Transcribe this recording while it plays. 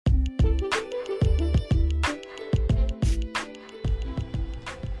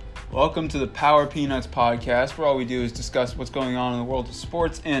Welcome to the Power Peanuts podcast, where all we do is discuss what's going on in the world of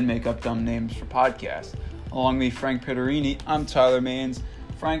sports and make up dumb names for podcasts. Along with me, Frank Pitterini, I'm Tyler Maines.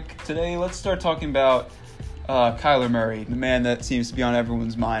 Frank, today let's start talking about Kyler Murray, the man that seems to be on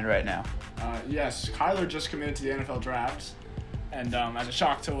everyone's mind right now. Yes, Kyler just committed to the NFL draft, and as a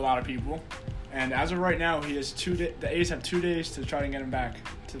shock to a lot of people. And as of right now, he has the A's have 2 days to try and get him back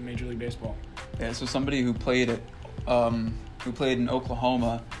to Major League Baseball. Yeah, so somebody who played in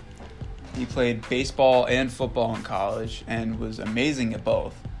Oklahoma. He played baseball and football in college and was amazing at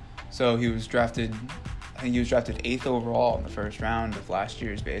both. So he was drafted 8th overall in the first round of last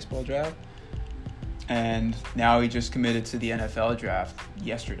year's baseball draft. And now he just committed to the NFL draft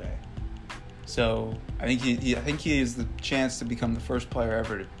yesterday. So I think he has the chance to become the first player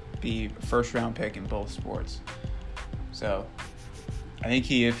ever to be a first round pick in both sports. So I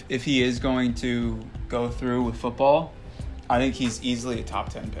think if he is going to go through with football, I think he's easily a top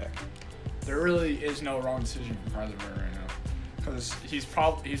 10 pick. There really is no wrong decision for Kyler Murray right now, because he's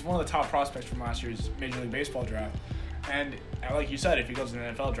one of the top prospects from last year's Major League Baseball draft, and like you said, if he goes to the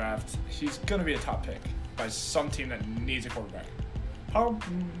NFL draft, he's gonna be a top pick by some team that needs a quarterback.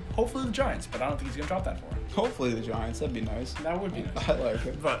 Hopefully the Giants, but I don't think he's gonna drop that for him. Hopefully the Giants, that'd be nice. That would be nice. I like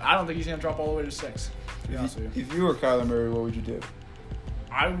it, but I don't think he's gonna drop all the way to 6. To be honest with you. If you were Kyler Murray, what would you do?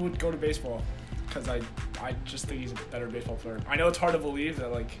 I would go to baseball. Because I just think he's a better baseball player. I know it's hard to believe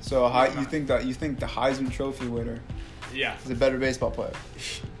that, like. So you think the Heisman Trophy winner, yeah, is a better baseball player?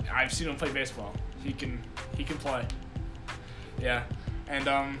 I've seen him play baseball. He can play. Yeah, and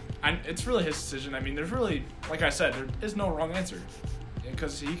it's really his decision. I mean, there's really, like I said, there is no wrong answer,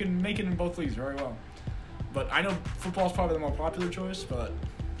 because he can make it in both leagues very well. But I know football is probably the more popular choice. But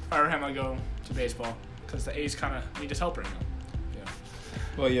if I were him, I'd go to baseball, because the A's kind of need his help right now.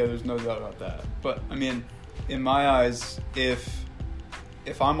 Well, yeah, there's no doubt about that. But I mean, in my eyes, if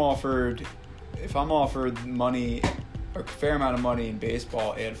I'm offered money, a fair amount of money in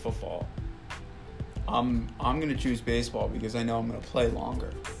baseball and football, I'm gonna choose baseball because I know I'm gonna play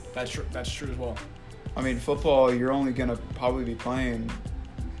longer. That's true as well. I mean, football, you're only gonna probably be playing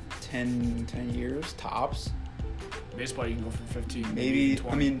 10 years tops. Baseball, you can go from 15, maybe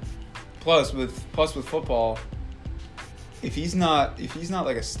 20. I mean, plus with football. If he's not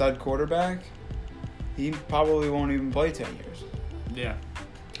like a stud quarterback, he probably won't even play 10 years. Yeah.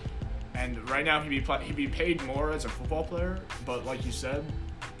 And right now he'd be paid more as a football player, but like you said,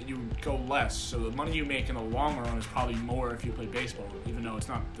 you go less. So the money you make in the long run is probably more if you play baseball, even though it's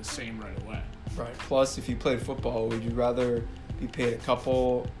not the same right away. Right. Plus, if you played football, would you rather be paid a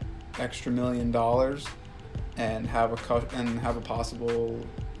couple extra $1 million and have a possible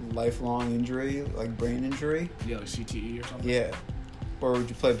lifelong injury, like brain injury? Yeah, like CTE or something? Yeah. Or would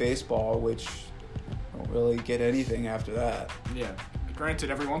you play baseball, which don't really get anything after that? Yeah. Granted,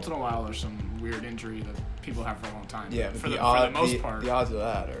 every once in a while there's some weird injury that people have for a long time. Yeah, but the odds of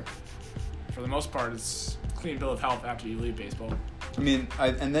that are... For the most part, it's a clean bill of health after you leave baseball. I mean,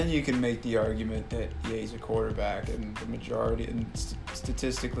 and then you can make the argument that, yeah, he's a quarterback, and the majority, and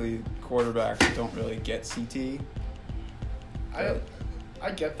statistically, quarterbacks don't really get CTE. I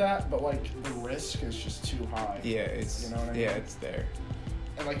get that, but, like, the risk is just too high. Yeah, it's, you know what I mean? Yeah, it's there.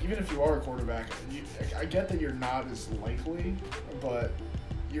 And, like, even if you are a quarterback, I get that you're not as likely, but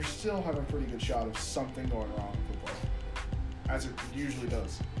you still have a pretty good shot of something going wrong in football, as it usually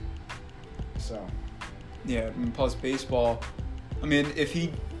does. So. Yeah, and plus baseball, I mean, if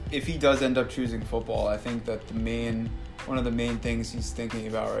he does end up choosing football, I think that one of the main things he's thinking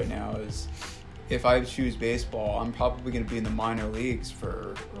about right now is, if I choose baseball, I'm probably going to be in the minor leagues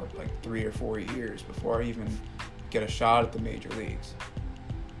for like 3 or 4 years before I even get a shot at the major leagues.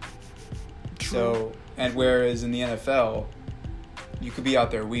 True. So, and whereas in the NFL, you could be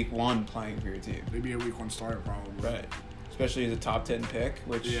out there week 1 playing for your team. Maybe a week 1 starter, probably. Right. Especially as a top 10 pick,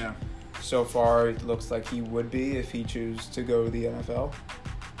 which so far it looks like he would be if he chooses to go to the NFL.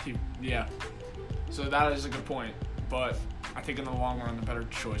 Yeah. So that is a good point, but I think in the long run, the better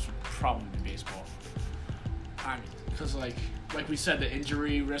choice would probably be baseball. I mean, because like we said, the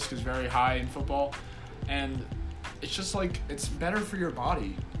injury risk is very high in football, and it's just like, it's better for your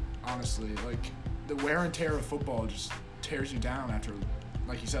body, honestly. Like, the wear and tear of football just tears you down after,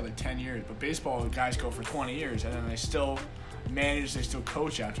 like you said, like 10 years. But baseball, the guys go for 20 years, and then they still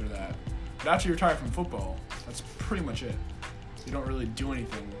coach after that. But after you retire from football, that's pretty much it. You don't really do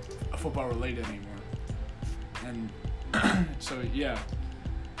anything football related anymore. And so, yeah.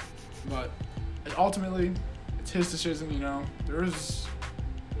 But ultimately, it's his decision, you know.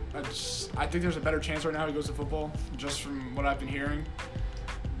 I think there's a better chance right now he goes to football, just from what I've been hearing.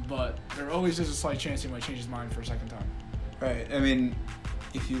 But there always is a slight chance he might change his mind for a second time. Right. I mean,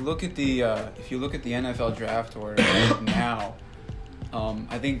 if you look at the NFL draft order right now,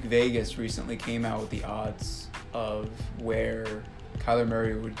 I think Vegas recently came out with the odds of where Kyler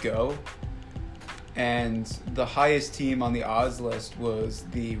Murray would go, and the highest team on the odds list was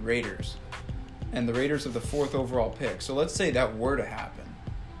the Raiders, and the Raiders are the 4th overall pick. So let's say that were to happen.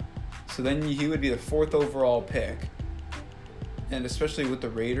 So then he would be the 4th overall pick. And especially with the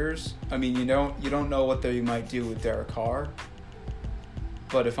Raiders, I mean, you don't know what they might do with Derek Carr.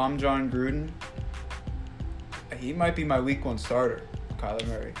 But if I'm John Gruden, he might be my week 1 starter, Kyler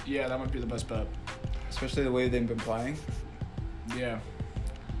Murray. Yeah, that might be the best bet. Especially the way they've been playing. Yeah.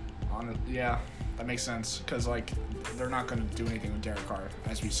 Yeah, that makes sense. Because, like, they're not going to do anything with Derek Carr,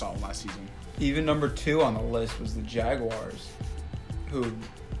 as we saw last season. Even number 2 on the list was the Jaguars, who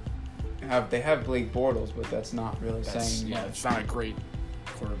have Blake Bortles, but that's not really saying much. Yeah, it's not a great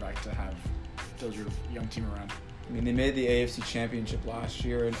quarterback to have build your young team around. I mean, they made the AFC Championship last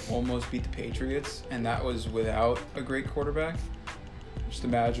year and almost beat the Patriots, and that was without a great quarterback. Just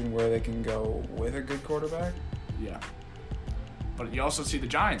imagine where they can go with a good quarterback. Yeah. But you also see the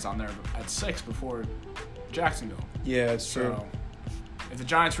Giants on there at 6 before Jacksonville. Yeah, it's true. So if the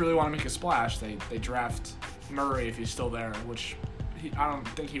Giants really want to make a splash, they draft Murray if he's still there, which I don't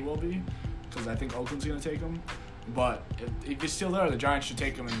think he will be, because I think Oakland's going to take him. But if he's still there, the Giants should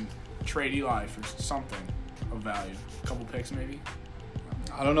take him and trade Eli for something of value. A couple picks maybe.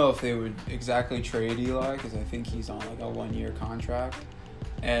 I don't know if they would exactly trade Eli, because I think he's on like a 1-year contract.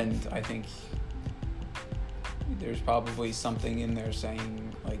 And I think there's probably something in there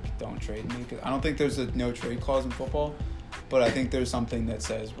saying, like, don't trade me. Because I don't think there's a no-trade clause in football, but I think there's something that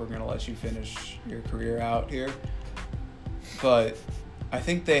says we're going to let you finish your career out here. But I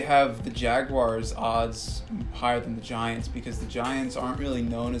think they have the Jaguars' odds higher than the Giants, because the Giants aren't really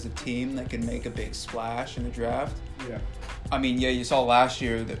known as a team that can make a big splash in the draft. Yeah. I mean, yeah, you saw last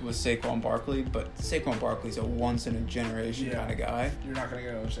year that was Saquon Barkley, but Saquon Barkley's a once-in-a-generation kind of guy. You're not going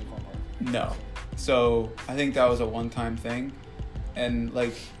to get Saquon Barkley. No. So I think that was a one-time thing. And,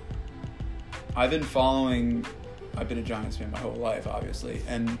 like, I've been a Giants fan my whole life, obviously,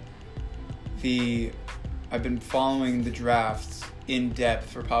 and I've been following the drafts in depth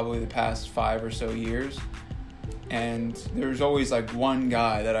for probably the past 5 or so years. And there's always, like, one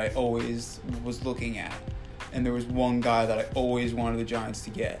guy that I always was looking at. And there was one guy that I always wanted the Giants to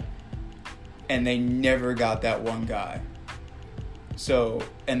get. And they never got that one guy. So,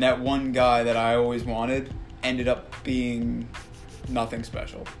 and that one guy that I always wanted ended up being nothing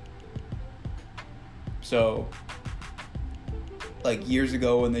special. So, like years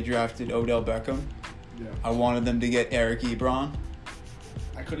ago when they drafted Odell Beckham, I wanted them to get Eric Ebron.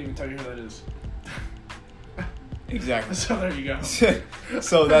 I couldn't even tell you who that is. Exactly. So there you go.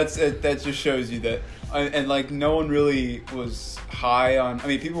 So that's it. That just shows you that, and like no one really was high on. I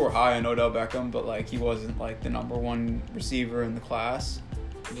mean, people were high on Odell Beckham, but like he wasn't like the number 1 receiver in the class.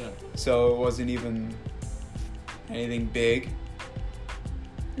 Yeah. So it wasn't even anything big.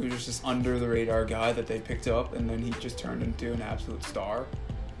 It was just this under the radar guy that they picked up, and then he just turned into an absolute star.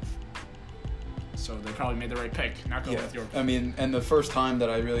 So they probably made the right pick. Not going with your. I mean, and the first time that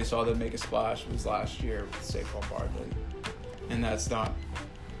I really saw them make a splash was last year with Saquon Barkley, and that's not.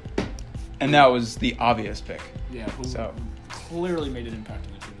 And that was the obvious pick. Yeah. Who clearly made an impact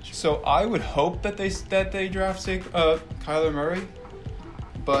on the team this year. So I would hope that they draft Kyler Murray,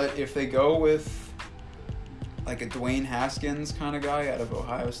 but if they go with like a Dwayne Haskins kind of guy out of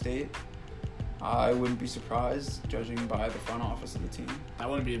Ohio State, I wouldn't be surprised, judging by the front office of the team. That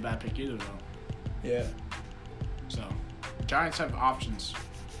wouldn't be a bad pick either, though. Yeah. So, Giants have options,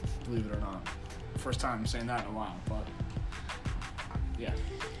 believe it or not. First time saying that in a while, but yeah.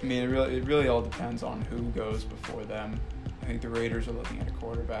 I mean, it really all depends on who goes before them. I think the Raiders are looking at a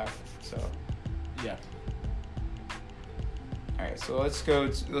quarterback, so yeah. All right, so let's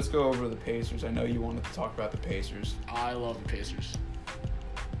go over the Pacers. I know you wanted to talk about the Pacers. I love the Pacers.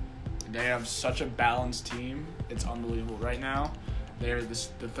 They have such a balanced team. It's unbelievable right now. They're the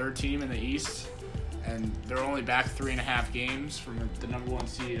 3rd team in the East, and they're only back 3.5 games from the number 1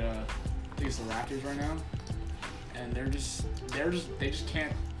 seed. I think it's the Raptors right now, and they just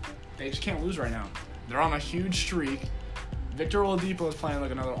can't lose right now. They're on a huge streak. Victor Oladipo is playing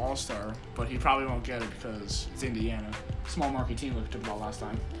like another all-star, but he probably won't get it because it's Indiana, small market team like we talked about last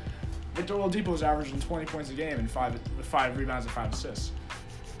time. Victor Oladipo is averaging 20 points a game and 5 rebounds and 5 assists.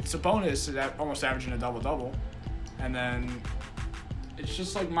 Sabonis is almost averaging a double-double, and then it's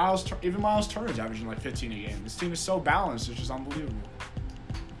just like Miles Turner's averaging like 15 a game. This team is so balanced; it's just unbelievable.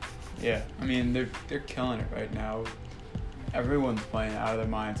 Yeah, I mean they're killing it right now. Everyone's playing out of their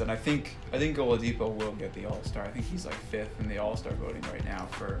minds, and I think Oladipo will get the All-Star. I think he's like 5th in the All-Star voting right now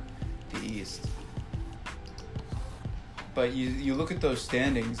for the East. But you look at those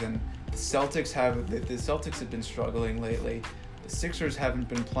standings, and the Celtics have been struggling lately. The Sixers haven't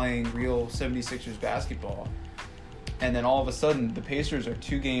been playing real 76ers basketball, and then all of a sudden the Pacers are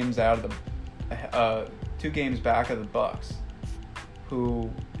 2 games back of the Bucks, who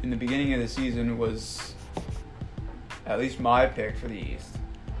in the beginning of the season was at least my pick for the East.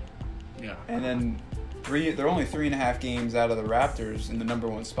 Yeah. And then they're only 3.5 games out of the Raptors in the number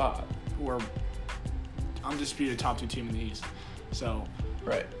 1 spot. Who are undisputed top 2 team in the East. So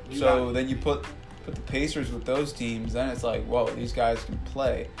right. Then you put the Pacers with those teams, then it's like, whoa, these guys can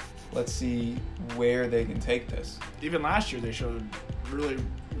play. Let's see where they can take this. Even last year they showed really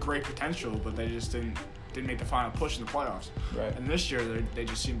great potential, but they just didn't make the final push in the playoffs. Right. And this year they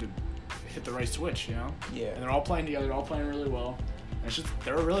just seem to hit the right switch, you know? Yeah. And they're all playing together, they're all playing really well. And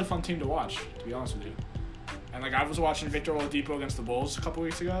they're a really fun team to watch, to be honest with you. And like I was watching Victor Oladipo against the Bulls a couple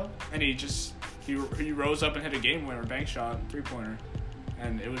weeks ago, and he rose up and hit a game winner, bank shot, 3-pointer,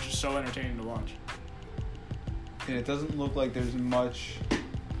 and it was just so entertaining to watch. And it doesn't look like there's much.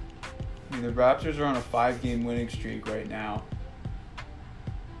 I mean, the Raptors are on a 5-game winning streak right now.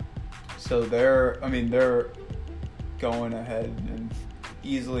 So they're going ahead and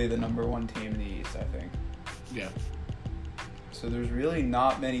easily the number 1 team in the East, I think. Yeah. So there's really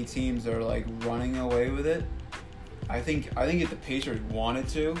not many teams that are like running away with it. I think if the Pacers wanted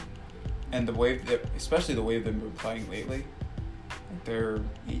to, and especially the way they've been playing lately, they're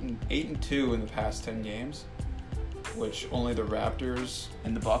 8-2 in the past 10 games, which only the Raptors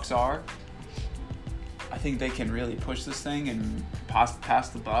and the Bucks are. I think they can really push this thing and pass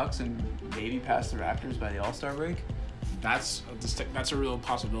the Bucks and maybe pass the Raptors by the All-Star break. That's a real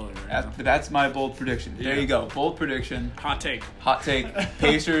possibility right now. That's my bold prediction. There you go. Bold prediction. Hot take.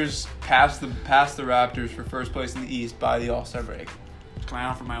 Pacers pass the Raptors for first place in the East by the All-Star break. Can I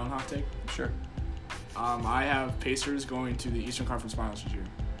offer my own hot take? Sure. I have Pacers going to the Eastern Conference Finals this year.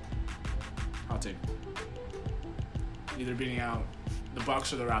 Hot take. Either beating out the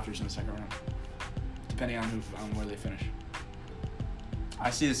Bucks or the Raptors in the second round, depending on where they finish. I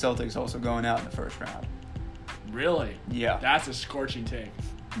see the Celtics also going out in the first round. Really? Yeah. That's a scorching take.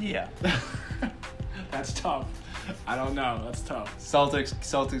 Yeah. That's tough. I don't know. That's tough.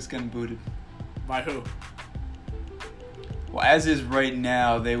 Celtics getting booted. By who? Well, as is right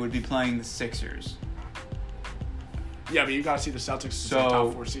now, they would be playing the Sixers. Yeah, but you got to see the Celtics as a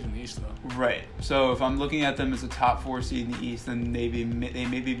top 4 seed in the East, though. Right. So if I'm looking at them as a top 4 seed in the East, then they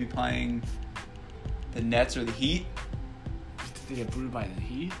maybe be playing the Nets or the Heat. Did they get booted by the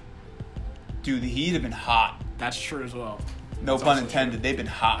Heat? Dude, the Heat have been hot. That's true as well. No pun intended. True. They've been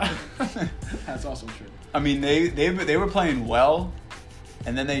hot. That's also true. I mean, they were playing well,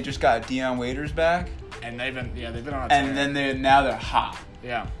 and then they just got Deion Waiters back. And they've been on a tear. And then they're hot.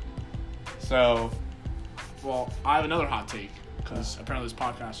 Yeah. So, well, I have another hot take because apparently this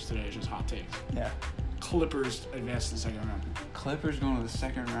podcast today is just hot takes. Yeah. Clippers advance to the second round. Clippers going to the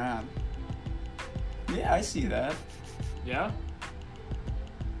second round. Yeah, I see that. Yeah.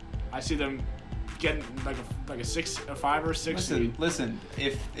 I see them getting like a 5 or 6 seed. Listen.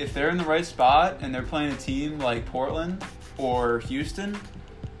 If they're in the right spot and they're playing a team like Portland or Houston.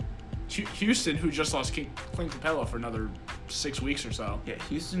 Houston, who just lost Clint Capella for another 6 weeks or so. Yeah,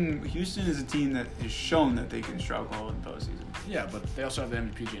 Houston is a team that has shown that they can struggle in the postseason. Yeah, but they also have the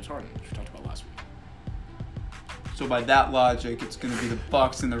MVP James Harden, which we talked about last week. So by that logic, it's going to be the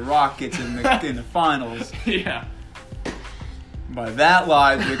Bucks and the Rockets in the finals. Yeah. By that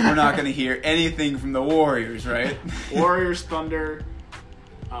logic, we're not going to hear anything from the Warriors, right? Warriors, Thunder,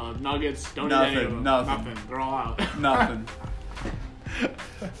 Nuggets, don't need any of them. Nothing. They're all out. Nothing.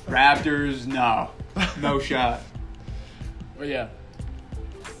 Raptors, no shot. But yeah,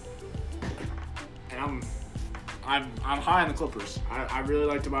 and I'm high on the Clippers. I really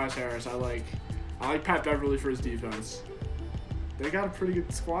like Tobias Harris. I like Pat Beverly for his defense. They got a pretty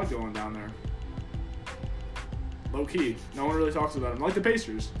good squad going down there. Low key, no one really talks about them. Like the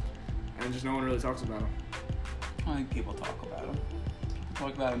Pacers, and just no one really talks about them. I think people talk about them. People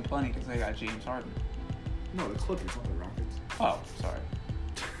talk about them plenty because they got James Harden. No, the Clippers, not the Rockets. Oh, sorry.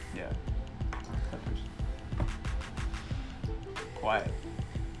 Yeah. Clippers. Quiet.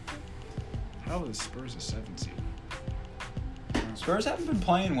 How are the Spurs a 7 seed? Spurs haven't been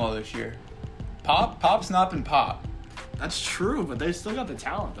playing well this year. Pop's not been Pop. That's true, but they still got the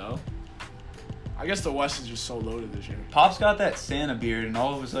talent, though. I guess the West is just so loaded this year. Pop's got that Santa beard, and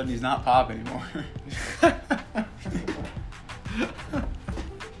all of a sudden he's not Pop anymore.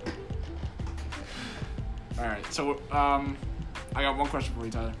 All right. So, I got one question for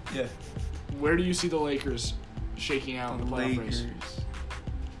you, Tyler. Yeah. Where do you see the Lakers shaking out in the playoff race?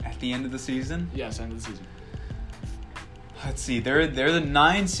 At the end of the season? Yes, end of the season. Let's see. They're the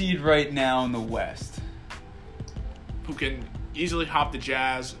 9 seed right now in the West. Who can easily hop the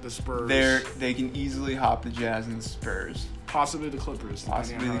Jazz, the Spurs. They can easily hop the Jazz and the Spurs. Possibly the Clippers.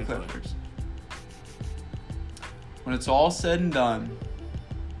 Possibly the Clippers. When it's all said and done,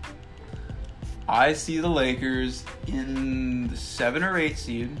 I see the Lakers in the 7 or 8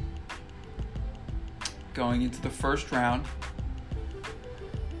 seed going into the first round.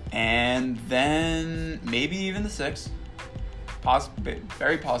 And then maybe even the 6th.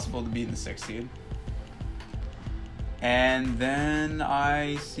 Very possible to be in the 6th seed. And then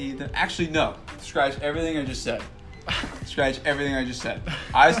I see the... Actually, no. Scratch everything I just said.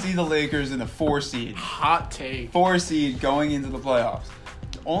 I see the Lakers in the 4 seed. Hot take. 4 seed going into the playoffs.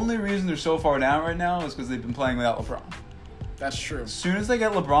 The only reason they're so far down right now is because they've been playing without LeBron. That's true. As soon as they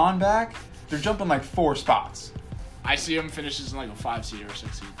get LeBron back, they're jumping like 4 spots. I see them finishes in like a 5 seed or a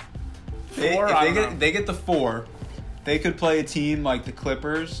 6 seed. If they get the 4, they could play a team like the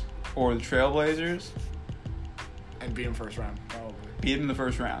Clippers or the Trailblazers. And beat them first round, probably. Beat them in the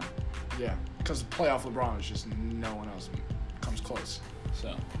first round. Yeah, because playoff LeBron is just no one else comes close.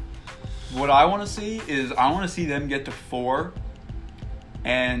 So, what I want to see is I want to see them get to 4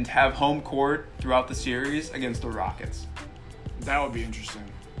 and have home court throughout the series against the Rockets. That would be interesting.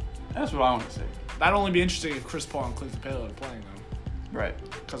 That's what I want to see. That'd only be interesting if Chris Paul and Clint Capela are playing them. Right.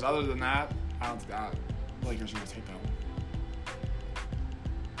 Because other than that, I don't think the Lakers are going to take that one.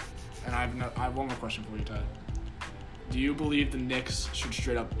 And I have one more question for you, Ted. Do you believe the Knicks should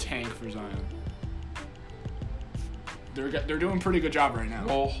straight up tank for Zion? They're doing a pretty good job right now.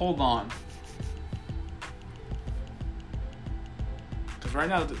 Well, hold on. Because right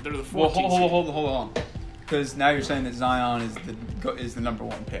now they're the 14th. Well, hold on. Because now you're saying that Zion is the number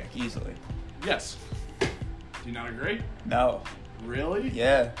 1 pick easily. Yes. Do you not agree? No. Really?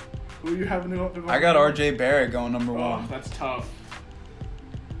 Yeah. Who are you having to up? I got RJ Barrett going number 1. Oh, that's tough.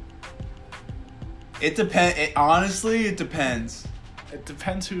 It depends. Honestly, it depends. It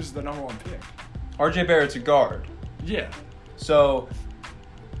depends who's the number 1 pick. RJ Barrett's a guard. Yeah. So,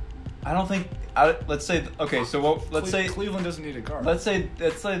 I don't think. Let's say. Okay, so let's say Cleveland doesn't need a guard. Let's say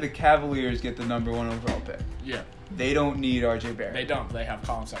the Cavaliers get the number 1 overall pick. Yeah. They don't need RJ Barrett. They don't. They have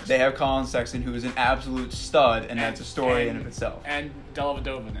Colin Sexton. They have Colin Sexton, who is an absolute stud, and that's a story in of itself. And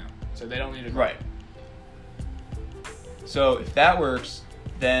Dellavedova now, so they don't need a guard. Right. So if that works,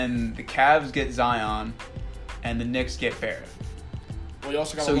 then the Cavs get Zion, and the Knicks get Barrett. Well, you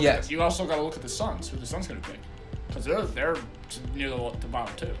also got to look at the Suns. Who the Suns going to pick? Because they're near the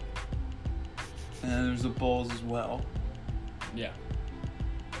bottom too. And then there's the Bulls as well. Yeah.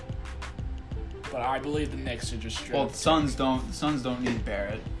 But I believe the Knicks should just straight. Well, the Suns don't need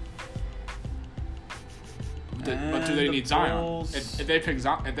Barrett. But do they need Zion? Bulls... If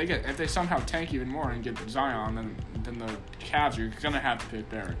they somehow tank even more and get Zion, then the Cavs are gonna have to pick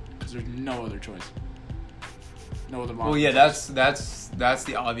Barrett because there's no other choice. No other. Well, yeah, that's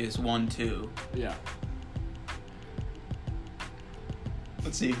the obvious one too. Yeah.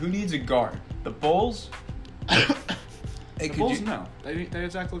 Let's see, who needs a guard? The Bulls? The Bulls, no. They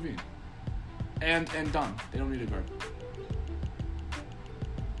have Zach LaVine. And Dunn. They don't need a guard.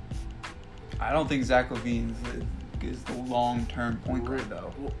 I don't think Zach LaVine is the long-term point guard,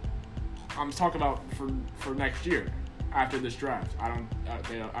 though. Well, I'm talking about for next year, after this draft. I don't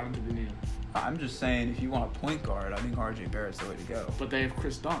think they need him. I'm just saying, if you want a point guard, I think RJ Barrett's the way to go. But they have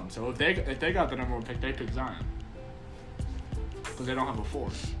Chris Dunn, so if they got the number 1 pick, they pick Zion. Because they don't have a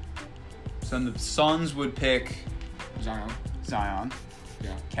 4. So then the Suns would pick Zion.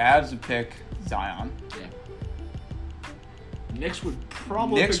 Yeah. Cavs would pick Zion. Yeah. Knicks would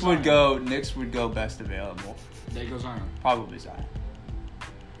probably Knicks would go best available. They go Zion. Probably Zion.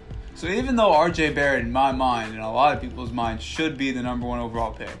 So even though RJ Barrett, in my mind, and a lot of people's minds, should be the number 1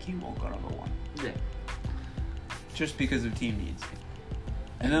 overall pick, he won't go number 1. Yeah. Just because of team needs.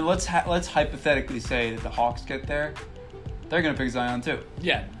 And then let's hypothetically say that the Hawks get there. They're going to pick Zion too.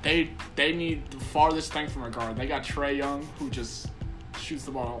 Yeah, they need the farthest thing from a guard. They got Trae Young, who just shoots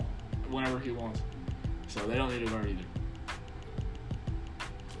the ball whenever he wants. So they don't need a guard either.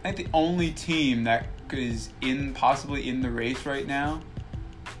 I think the only team that is possibly in the race right now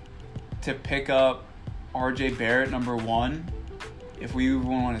to pick up RJ Barrett number 1, if we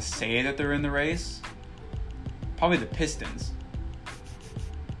want to say that they're in the race, probably the Pistons.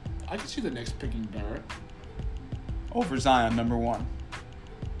 I can see the Knicks picking Barrett. Over Zion, number 1.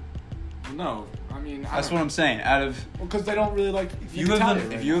 No, I mean... That's what I'm saying. Out of... Because they don't really like... If you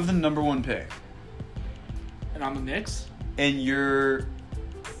have the number 1 pick... And And on the Knicks? And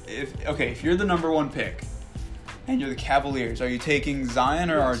if you're the number 1 pick, and you're the Cavaliers, are you taking Zion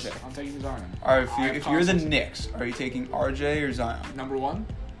or RJ? I'm taking Zion. All right, if you're the Knicks, are you taking RJ or Zion? Number 1?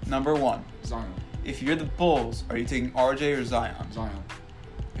 Number 1. Zion. If you're the Bulls, are you taking RJ or Zion? Zion.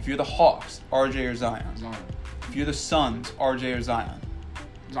 If you're the Hawks, RJ or Zion? Zion. If you're the Suns, RJ or Zion?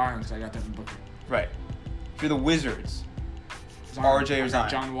 Zion, because I got Devin Booker. Right. If you're the Wizards, Zion. RJ or Zion?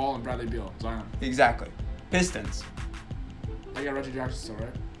 John Wall and Bradley Beal. Zion. Exactly. Pistons. They got Reggie Jackson still,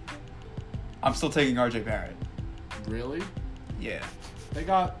 right? I'm still taking RJ Barrett. Really? Yeah. They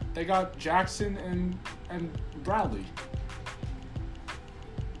got Jackson and Bradley.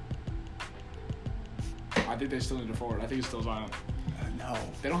 I think they still need a forward. I think it's still Zion. No.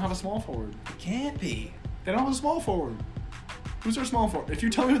 They don't have a small forward. It can't be. They don't have a small forward. Who's their small forward? If you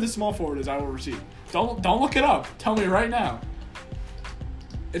tell me who the small forward is, I will receive. Don't look it up. Tell me right now.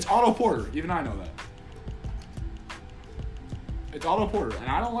 It's Otto Porter. Even I know that. It's Otto Porter, and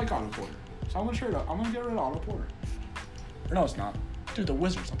I don't like Otto Porter. So I'm gonna get rid of Otto Porter. Or no, it's not. Dude, the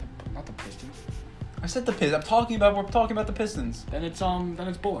Wizards, not the Pistons. I said the Pistons. We're talking about the Pistons. Then it's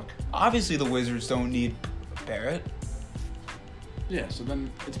Bullock. Obviously, the Wizards don't need Barrett. Yeah, so then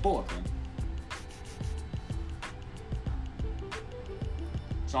it's Bullock then.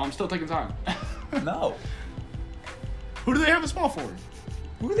 So I'm still taking Zion. No. Who do they have a small forward?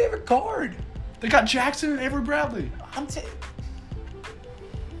 Who do they have a guard? They got Jackson and Avery Bradley. I'm taking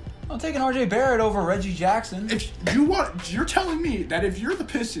RJ Barrett over Reggie Jackson. You're telling me that if you're the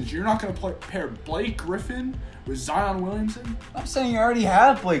Pistons, you're not going to pair Blake Griffin with Zion Williamson? I'm saying I already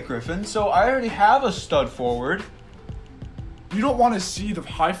have Blake Griffin, so I already have a stud forward. You don't want to see the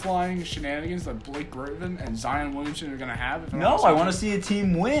high-flying shenanigans that Blake Griffin and Zion Williamson are going to have? No, I want to see a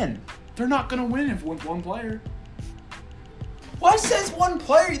team win. They're not going to win with one player. What says one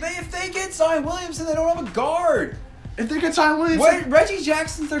player? If they get Zion Williamson, they don't have a guard. If they get Zion Williamson... Reggie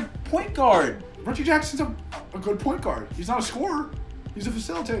Jackson's their point guard. Reggie Jackson's a good point guard. He's not a scorer. He's a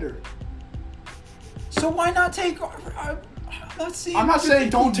facilitator. So why not take... I'm not saying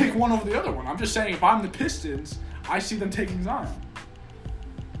don't take one over the other one. I'm just saying if I'm the Pistons, I see them taking Zion.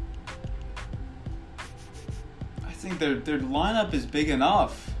 I think their lineup is big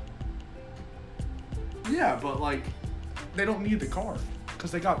enough. Yeah, but they don't need the guard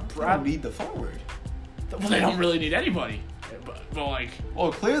because they got They Brad. don't need the forward. Well, they don't really need anybody. But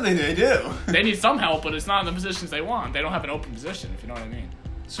Well, clearly they do. they need some help, but it's not in the positions they want. They don't have an open position, if you know what I mean.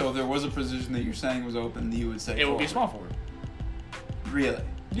 So if there was a position that you're saying was open, you would say It would be small forward. Really?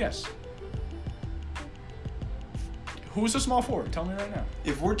 Yes. Who's a small forward? Tell me right now.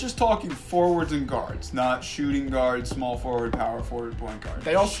 If we're just talking forwards and guards, not shooting guards, small forward, power forward, point guard.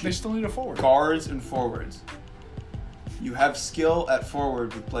 They still need a forward. Guards and forwards. You have skill at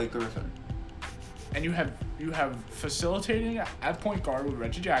forward with Blake Griffin. And you have facilitating at point guard with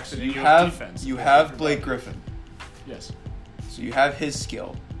Reggie Jackson, So and you have defense. You have Blake Griffin. Yes. So you have his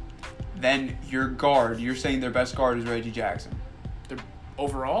skill. Then your guard, you're saying their best guard is Reggie Jackson.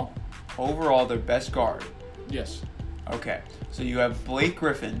 Overall? Overall, their best guard. Yes. Okay. So you have Blake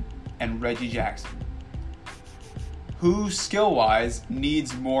Griffin and Reggie Jackson. Who, skill-wise,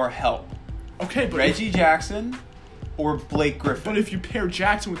 needs more help? Okay, but Reggie Jackson or Blake Griffin? But if you pair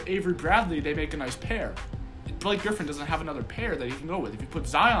Jackson with Avery Bradley, they make a nice pair. Blake Griffin doesn't have another pair that he can go with. If you put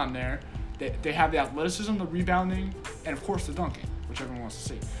Zion there, they have the athleticism, the rebounding, and of course the dunking, which everyone wants to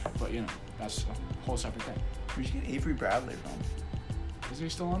see. But that's a whole separate thing. Where'd you get Avery Bradley from? Isn't he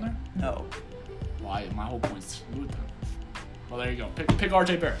still on there? No. Why? My whole point's moot then. Well, there you go. Pick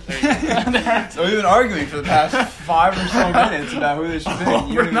RJ Barrett. There you go. So we've been arguing for the past 5 or so minutes about who they should pick.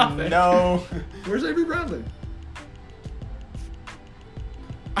 You don't even know. Where's Avery Bradley?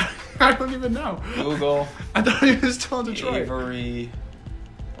 I don't even know. Google. I thought he was still in Detroit. Avery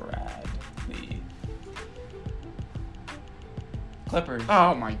Bradley. Clippers.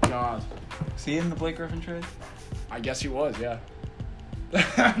 Oh my God. See in the Blake Griffin trade? I guess he was, yeah.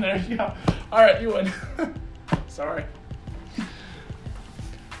 There you go. All right, you win. Sorry.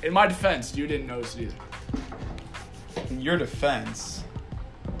 In my defense, you didn't notice it either. In your defense,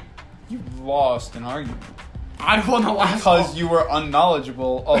 you lost an argument. I won the last Because one. you were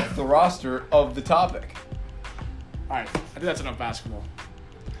unknowledgeable of the roster of the topic. All right, I think that's enough basketball.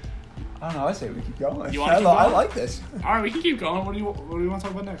 I don't know. I say we keep going. You wanna keep I going? like this. All right, we can keep going. What do you want to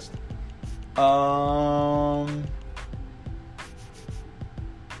talk about next? I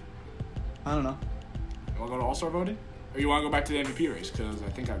don't know. You want to go to All-Star voting? Or you want to go back to the MVP race? Because I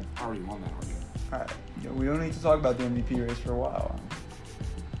think I've already won that argument. All right. We don't need to talk about the MVP race for a while.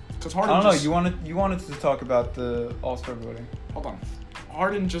 Because I don't know. You wanted to talk about the All-Star voting. Hold on.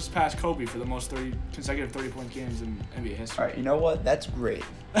 Harden just passed Kobe for the most consecutive 30-point games in NBA history. All right, you know what? That's great.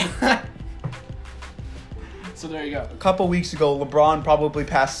 So there you go. A couple weeks ago, LeBron probably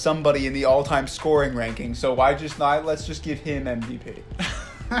passed somebody in the all-time scoring ranking. So why just not? Let's just give him MVP.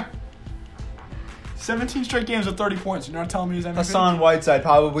 17 straight games with 30 points. You're not telling me he's MVP? Hassan Whiteside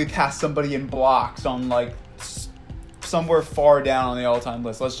probably passed somebody in blocks on like somewhere far down on the all-time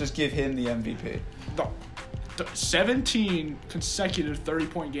list. Let's just give him the MVP. 17 consecutive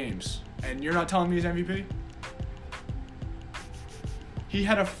 30-point games, and you're not telling me he's MVP? He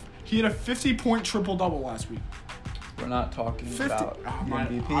had a 50-point triple-double last week. We're not talking about the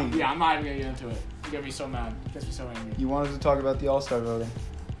MVP. I'm not even gonna get into it. You get me so mad. It gets me so angry. You wanted to talk about the All-Star voting.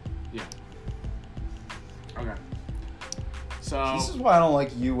 Yeah. Okay. So This is why I don't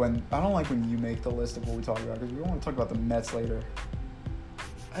like when you make the list of what we talk about, because we want to talk about the Mets later.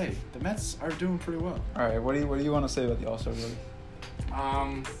 hey, the Mets are doing pretty well. All right, what do you want to say about the All-Star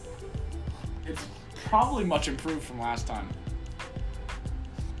voting? It's probably much improved from last time.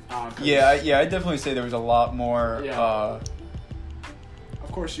 Yeah, I definitely say there was a lot more. Yeah.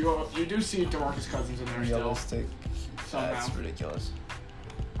 Of course, you do see DeMarcus Cousins in there realistic. still. Somehow. That's ridiculous.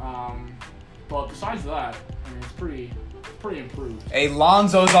 But besides that, I mean, it's pretty improved. Hey,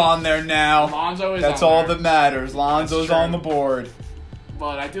 Lonzo's on there now. Lonzo is. That's on all there. that matters. Lonzo's on the board.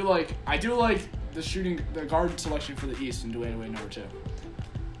 But I do like the guard selection for the East and Dwayne Wade number 2.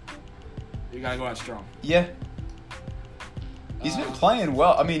 You gotta go out strong. Yeah. He's been playing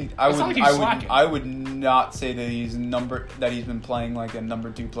well. I mean, I would not say that he's been playing like a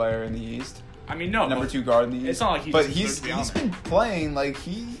number 2 player in the East. I mean, no. Number 2 guard in the East. It's not like he's been playing like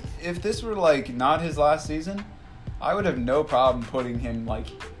if this were like not his last season, I would have no problem putting him like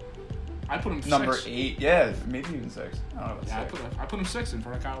I put him number 6. 8. Yeah, maybe even 6. I don't know about 6. I put him 6 in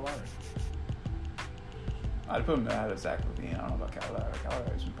front of Kyle Lowry. I'd put him ahead of Zach LaVine. I don't know about Kyle Lowry. Kyle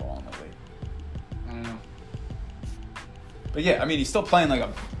Lowry's been balling lately. I don't know. But yeah, I mean, he's still playing like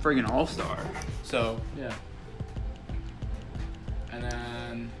a friggin' all-star. So yeah. And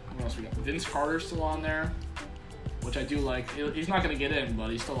then what else we got? Vince Carter's still on there, which I do like. He's not gonna get in, but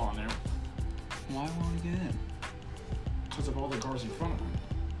he's still on there. Why won't he get in? Because of all the guards in front of him.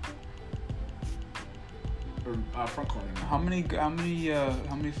 Or front court. How many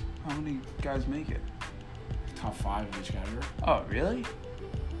guys make it? Top 5 of each category. Oh, really?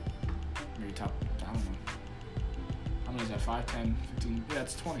 Maybe top. I don't know. How many is that? 5, 10, 15? Yeah,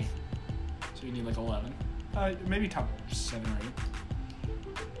 it's 20. So you need like 11. Maybe top 7 or 8.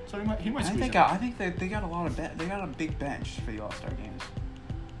 So he might squeeze in. I think they got a lot of they got a big bench for the All-Star games.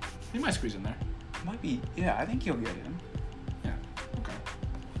 He might squeeze in there. Might be. Yeah, I think he'll get in. Yeah. Okay.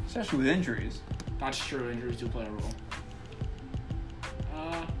 Especially with injuries. Not true. Injuries do play a role.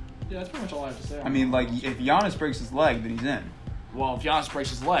 Yeah, that's pretty much all I have to say. I mean, like, if Giannis breaks his leg, then he's in. Well, if Giannis breaks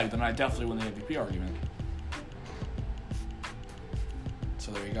his leg, then I definitely win the MVP argument.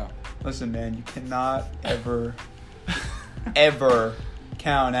 So there you go. Listen, man, you cannot ever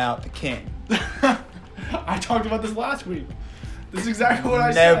count out the king. I talked about this last week. This is exactly what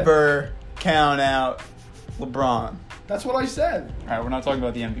I said. Never count out LeBron. That's what I said. All right, we're not talking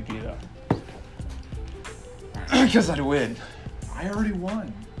about the MVP, though. Because I'd win. I already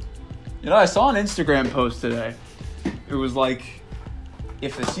won. You know, I saw an Instagram post today. It was like,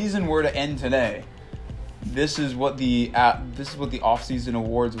 if the season were to end today, this is what the off-season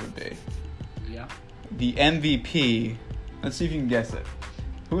awards would be. Yeah. The MVP. Let's see if you can guess it.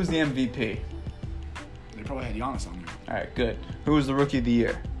 Who was the MVP? They probably had Giannis on there. All right, good. Who was the Rookie of the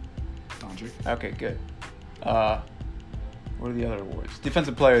Year? Doncic. Okay, good. What are the other awards?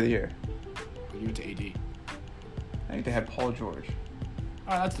 Defensive Player of the Year. I'll give it to AD. I think they had Paul George.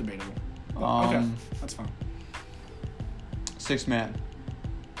 All right, that's debatable. Okay, that's fine. 6th man.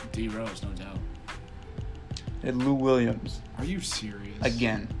 D Rose, no doubt. They had Lou Williams. Are you serious?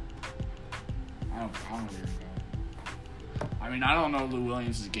 Again. I don't hear about. I mean, I don't know Lou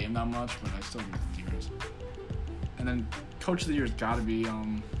Williams' game that much, but I still give it to D Rose. And then Coach of the Year's got to be.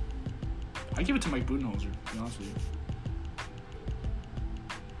 I give it to Mike Budenholzer. To be honest with you.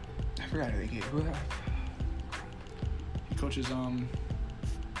 I forgot who they gave. He coaches. How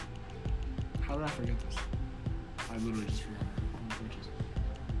did I forget this? I literally just forgot who he coaches.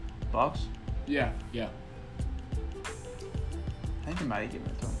 Bucks? Yeah. I think they might have given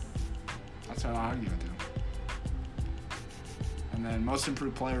it to him. That's how I'd give it to him. And then most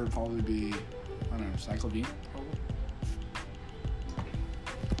improved player would probably be, I don't know, Zach LaVine, probably.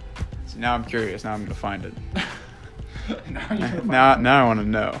 So now I'm curious. Now I'm going to find it. now now I want to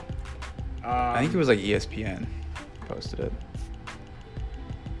know. I think it was like ESPN posted it.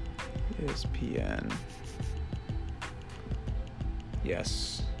 ESPN.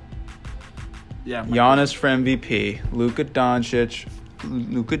 Yes. Yeah. Giannis for MVP. Luka Doncic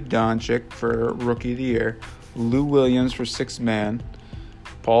for Rookie of the Year. Lou Williams for Sixth Man.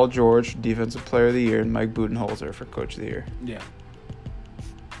 Paul George, Defensive Player of the Year. And Mike Budenholzer for Coach of the Year. Yeah.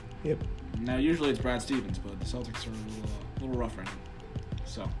 Yep. Now, usually it's Brad Stevens, but the Celtics are a little rough right now.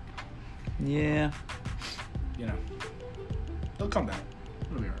 So, Yeah. you know, they'll come back.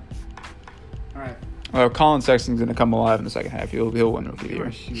 It'll be all right. All right. Well, Colin Sexton's going to come alive in the second half. He'll win Rookie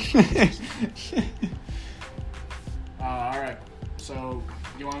of the Year. All right. So,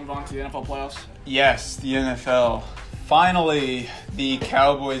 you want to move on to the NFL playoffs? Yes, the NFL. Finally, the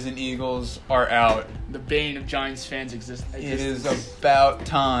Cowboys and Eagles are out. The bane of Giants fans' existence. It is about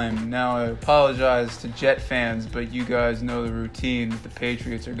time. Now, I apologize to Jet fans, but you guys know the routine. The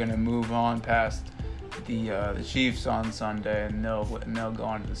Patriots are going to move on past the Chiefs on Sunday, and they'll go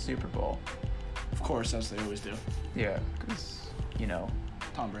on to the Super Bowl. Of course, as they always do. Yeah, because,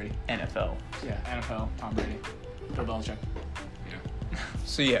 Tom Brady. NFL. Yeah, NFL, Tom Brady. Bill Belichick. Yeah.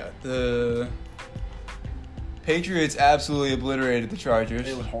 So, yeah, the Patriots absolutely obliterated the Chargers.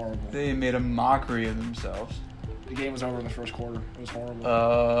 It was horrible. They made a mockery of themselves. The game was over in the first quarter. It was horrible.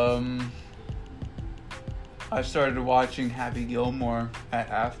 I started watching Happy Gilmore at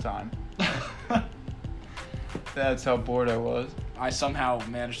halftime. That's how bored I was. I somehow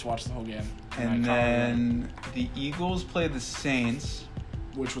managed to watch the whole game. And then the Eagles played the Saints.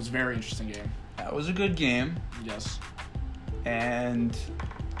 Which was a very interesting game. That was a good game. Yes. And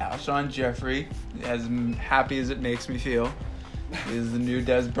Alshon Jeffrey, as happy as it makes me feel, is the new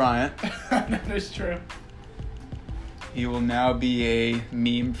Des Bryant. That is true. He will now be a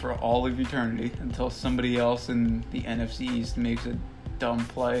meme for all of eternity until somebody else in the NFC East makes a dumb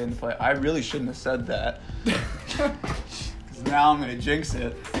play in the play. I really shouldn't have said that. Because now I'm going to jinx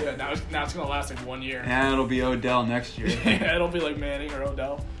it. Yeah, now it's going to last like 1 year. And it'll be Odell next year. Yeah, it'll be like Manning or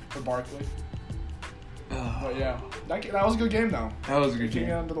Odell or Barkley. But yeah, that was a good game though. That was a good Came game.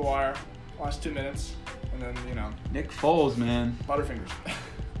 down to the wire, last 2 minutes, and then Nick Foles, man. Butterfingers.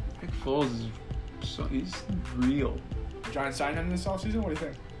 Nick Foles he's real. Giants signed him this offseason. What do you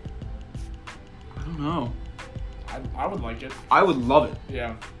think? I don't know. I would like it. I would love it.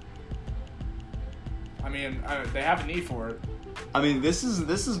 Yeah. I mean, they have a need for it. I mean, this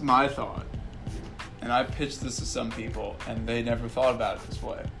is my thought, and I pitched this to some people, and they never thought about it this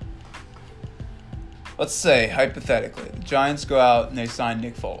way. Let's say, hypothetically, the Giants go out and they sign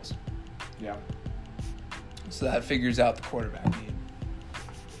Nick Foles. Yeah. So that figures out the quarterback need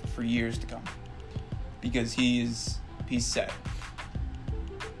for years to come. Because he's set.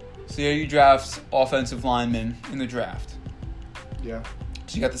 So here you draft offensive linemen in the draft. Yeah.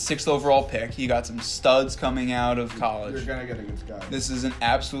 So you got the 6th overall pick. You got some studs coming out of college. You're going to get a good guy. This is an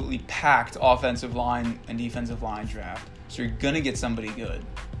absolutely packed offensive line and defensive line draft. So you're going to get somebody good.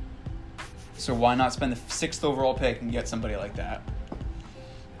 So why not spend the 6th overall pick and get somebody like that?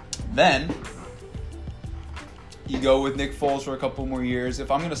 Then you go with Nick Foles for a couple more years.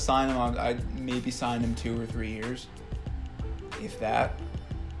 If I'm going to sign him, I'd maybe sign him 2 or 3 years, if that.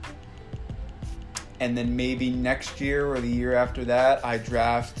 And then maybe next year or the year after that, I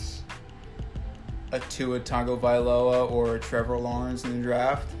draft a Tua Tagovailoa or a Trevor Lawrence in the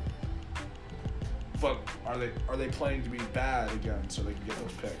draft. But are they playing to be bad again so they can get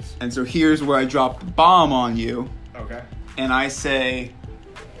those picks? And so here's where I drop the bomb on you. Okay. And I say,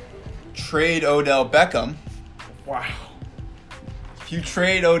 trade Odell Beckham. Wow. If you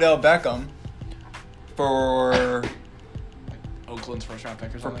trade Odell Beckham for Oakland's first round pick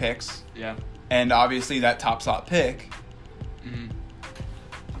or for something? picks, Yeah. and obviously that top slot pick,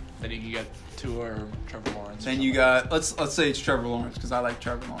 Then you can get Tua or Trevor Lawrence. then you got let's say it's Trevor Lawrence because I like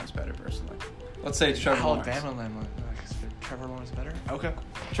Trevor Lawrence better personally. Let's say it's Trevor Lawrence. Trevor Lawrence better? Okay.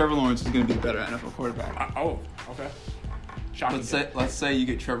 Trevor Lawrence is going to be a better NFL quarterback. Okay. Shocking. Let's say you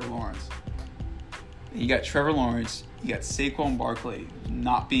get Trevor Lawrence. You got Trevor Lawrence. You got Saquon Barkley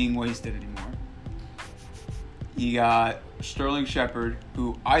not being wasted anymore. You got Sterling Shepard,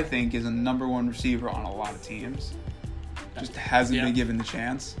 who I think is a number 1 receiver on a lot of teams. Just hasn't been given the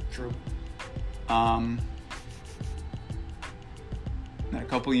chance. True. And a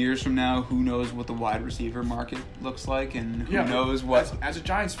couple years from now, who knows what the wide receiver market looks like, and who knows what. As a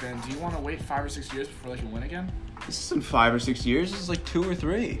Giants fan, do you want to wait 5 or 6 years before they can win again? This isn't 5 or 6 years. This is like 2 or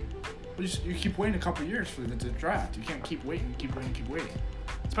 3. But you keep waiting a couple years for them to draft. You can't keep waiting, keep waiting.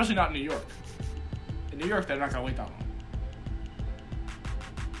 Especially not in New York. In New York, they're not going to wait that long.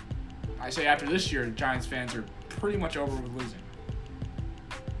 I say after this year, Giants fans are pretty much over with losing.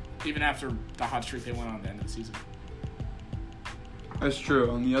 Even after the hot streak they went on at the end of the season. That's true.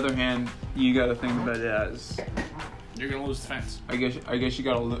 On the other hand, you got to think about it as You're gonna lose the fans. I guess you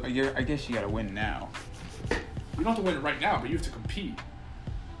gotta. I guess you gotta win now. You don't have to win it right now, but you have to compete.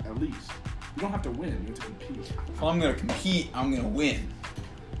 At least. You don't have to win. You have to compete. If I'm gonna compete, I'm gonna win.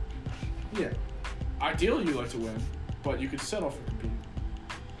 Yeah. Ideally, you like to win, but you could settle for competing.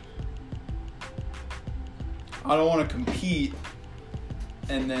 I don't want to compete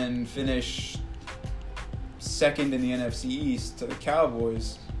and then finish second in the NFC East to the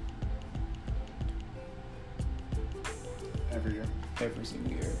Cowboys every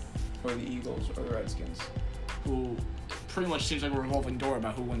single year, or the Eagles or the Redskins. Who pretty much seems like a revolving door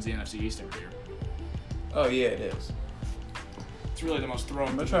about who wins the NFC East every year. Oh yeah, it is. It's really the most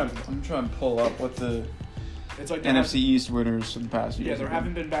thrown. I'm trying to pull up what the it's like NFC East winners for the past years. Yeah, there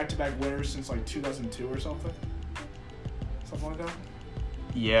haven't been back-to-back winners since like 2002 or something. Something like that.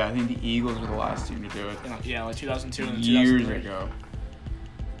 Yeah, I think the Eagles were the last team to do it. Yeah, like 2002 and years 2003. ago.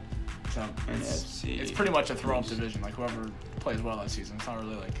 So it's pretty much a throw-up division. Like whoever plays well that season. It's not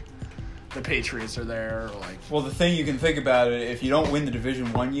really like the Patriots are there or like. Well, the thing you can think about it, if you don't win the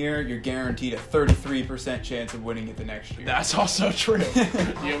division one year, you're guaranteed a 33% chance of winning it the next year. That's also true. You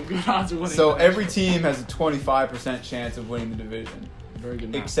have good odds of winning. So every team has a 25% chance of winning the division. Very good.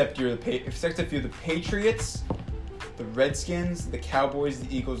 Math. Except you're the Patriots, the Redskins, the Cowboys,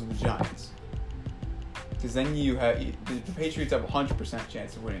 the Eagles, and the Giants. Because then you have the Patriots have a 100%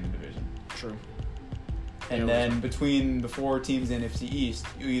 chance of winning the division. True. And then between the four teams in NFC East,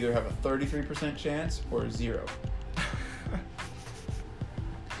 you either have a 33% chance or a 0.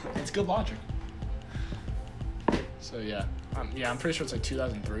 It's good logic. So yeah, I'm pretty sure it's like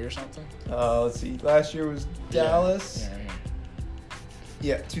 2003 or something. Let's see. Last year was Dallas.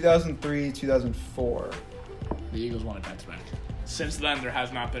 Yeah, 2003, 2004. The Eagles won it back-to-back. Since then, there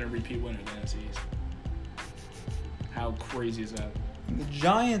has not been a repeat winner in the NFC East. How crazy is that? And the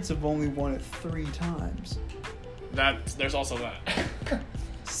Giants have only won it 3 times. There's also that.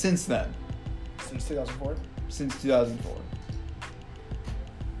 Since then. Since 2004? Since 2004.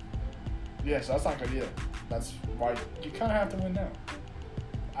 Yeah, so that's not good either. That's why you kind of have to win now.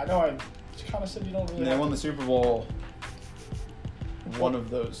 I know I kind of said you don't really. And they won the Super Bowl one of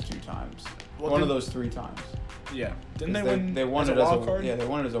those 2 times. One of those 3 times. Yeah. Didn't they win? They won as it a wild card? Yeah, they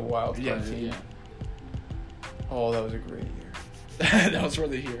won it as a wild card team. Yeah. Oh, that was a great year. Those were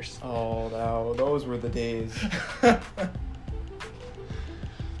the years. Oh, those were the days. But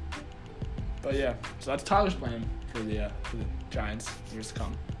yeah, so that's Tyler's plan for the Giants years to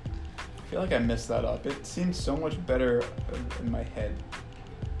come. I feel like I messed that up. It seemed so much better in my head.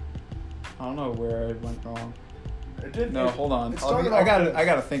 I don't know where I went wrong. It did. No, hold on. I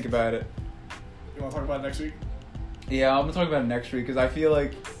gotta think about it. You want to talk about it next week? Yeah, I'm gonna talk about it next week because I feel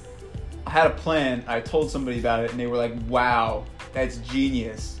like I had a plan. I told somebody about it, and they were like, "Wow, that's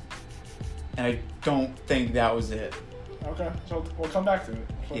genius." And I don't think that was it. Okay, so we'll come back to it.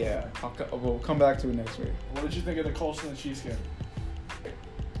 Yeah, we'll come back to it next week. What did you think of the Colts and the Chiefs game?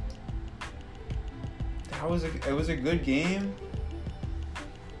 It was a good game,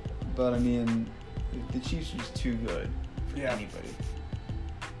 but I mean, the Chiefs are just too good for anybody.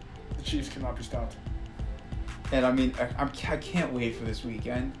 The Chiefs cannot be stopped. And I mean, I can't wait for this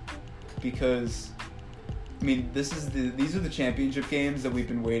weekend because, I mean, these are the championship games that we've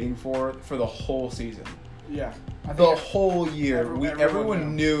been waiting for the whole season. Yeah. The whole year.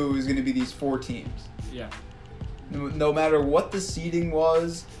 Everyone knew it was going to be these 4 teams. Yeah. No matter what the seeding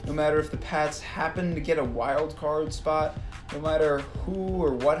was, no matter if the Pats happened to get a wild card spot, no matter who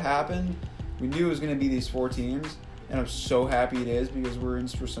or what happened, we knew it was going to be these 4 teams. And I'm so happy it is because we're in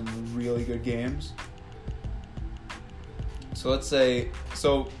for some really good games. So let's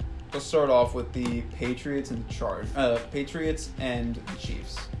start off with the Patriots and Patriots and the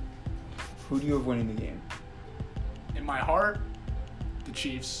Chiefs. Who do you have winning the game? In my heart, the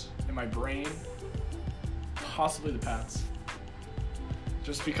Chiefs. In my brain, possibly the Pats.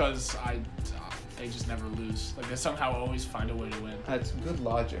 Just because they just never lose. Like they somehow always find a way to win. That's good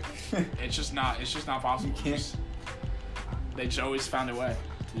logic. It's just not possible. You can't. They just always found a way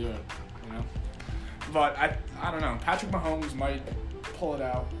to do it, you know. But I don't know. Patrick Mahomes might pull it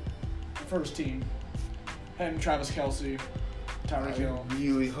out. First team. Him, Travis Kelce, Tyreek Hill. I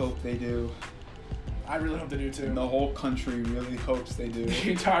really hope they do. I really hope they do too. And the whole country really hopes they do.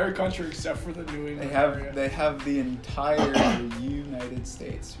 The entire country except for the New England area. They have the entire United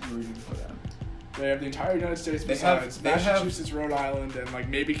States rooting for them. They have the entire United States besides Massachusetts, Rhode Island, and like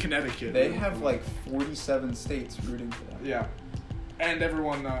maybe Connecticut. They have like 47 states rooting for them. Yeah, and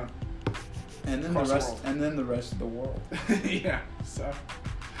everyone. And then the rest of the world. Yeah, so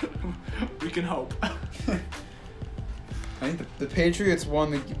we can hope. I think the Patriots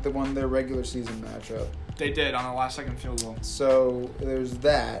won their regular season matchup. They did on the last second field goal. So there's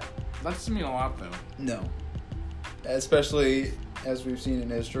that. That doesn't mean a lot, though. No. Especially as we've seen in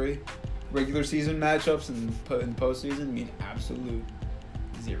history, regular season matchups and in postseason mean absolute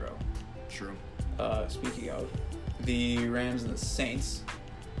zero. True. Speaking of, the Rams and the Saints.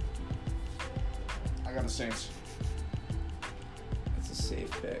 I got the Saints. It's a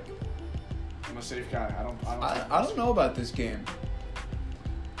safe pick. I'm a safe guy. I don't know about this game.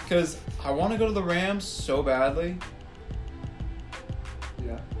 Because I want to go to the Rams so badly.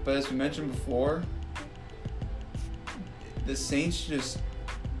 Yeah. But as we mentioned before, the Saints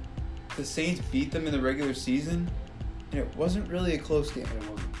beat them in the regular season, and it wasn't really a close game. It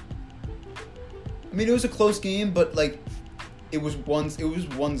wasn't. I mean, it was a close game, but like, it was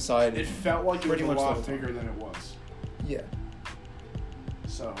one-sided. It felt like it was Pretty a much lot the whole bigger time. than it was. Yeah.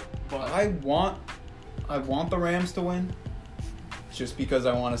 So, but I want the Rams to win, just because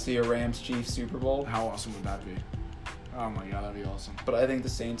I want to see a Rams-Chiefs Super Bowl. how awesome would that be? Oh my god, that'd be awesome. But I think the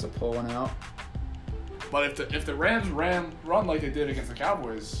Saints will pull one out. But if the Rams run like they did against the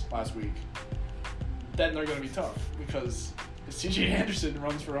Cowboys last week, then they're going to be tough because if C.J. Anderson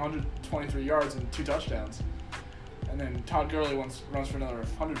runs for 123 yards and 2 touchdowns, and then Todd Gurley runs for another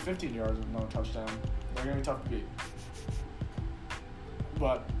 115 yards and another touchdown, they're going to be tough to beat.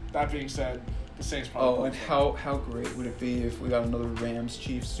 But that being said, the Saints probably. Oh, and how great would it be if we got another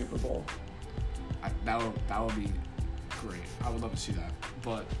Rams-Chiefs Super Bowl? That would be great. I would love to see that,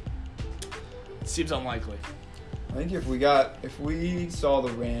 but it seems unlikely. I think if we saw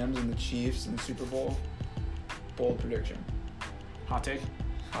the Rams and the Chiefs in the Super Bowl, bold prediction. Hot take?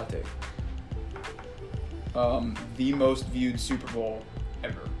 Hot take. The most viewed Super Bowl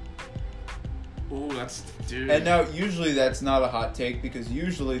ever. Ooh, dude. And now, usually that's not a hot take because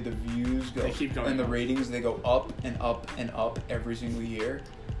usually the views go They keep going and the up. ratings, they go up and up and up every single year.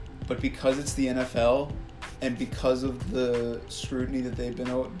 But because it's the NFL and because of the scrutiny that they've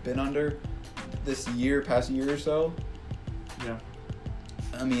been under this past year or so, Yeah.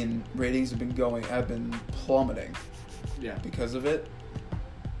 I mean, ratings have been plummeting Yeah. because of it.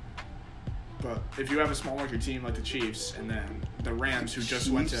 But if you have a small market team like the Chiefs and then the Rams who just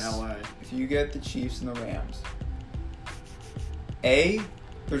went to Chiefs, LA. If you get the Chiefs and the Rams,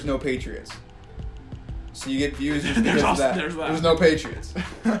 there's no Patriots. So you get views just because of that. There's no Patriots.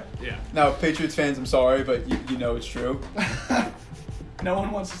 Yeah. Now, Patriots fans, I'm sorry, but you know it's true. No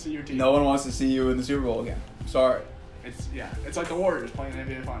one wants to see your team. No one wants to see you in the Super Bowl again. Sorry. It's like the Warriors playing in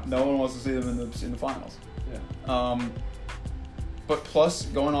the NBA Finals. No one wants to see them in the finals. Yeah. But plus,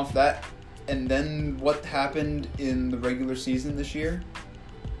 going off that, and then what happened in the regular season this year?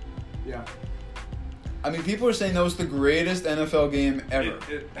 Yeah. I mean, people are saying that was the greatest NFL game ever.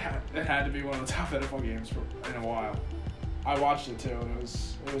 It had to be one of the top NFL games in a while. I watched it too, and it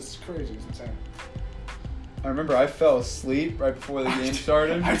was crazy. It was insane. I remember I fell asleep right before the game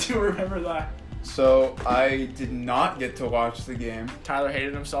started. I do remember that. So I did not get to watch the game. Tyler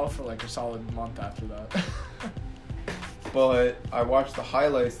hated himself for like a solid month after that. But I watched the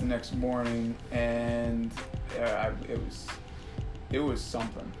highlights the next morning, and it was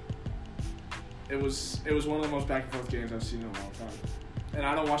something. It was one of the most back and forth games I've seen in a long time. And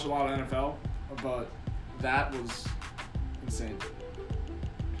I don't watch a lot of NFL, but that was insane.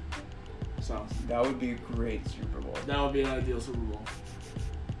 So That would be a great Super Bowl. that would be an ideal Super Bowl.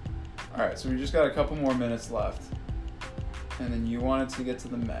 All right, so we just got a couple more minutes left, and then you wanted to get to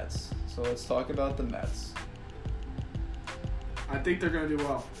the Mets. So let's talk about the Mets. I think they're gonna do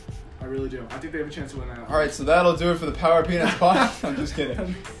well. I really do. I think they have a chance to win that. All right, so that'll do it for the Power Peanuts pod. I'm just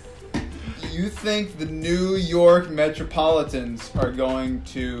kidding. You think the New York Metropolitans are going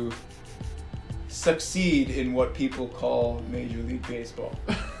to succeed in what people call Major League Baseball?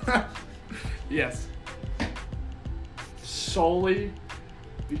 Yes. Solely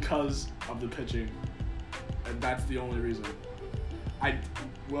because of the pitching. And that's the only reason.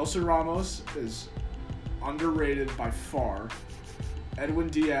 Wilson Ramos is underrated by far. Edwin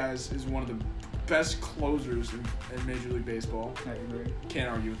Diaz is one of the best closers in Major League Baseball. I agree. Can't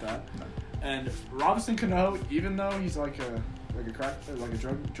argue with that. No. And Robinson Cano, even though he's like a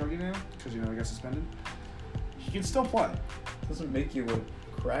druggie now, because he got suspended, he can still play. Doesn't make you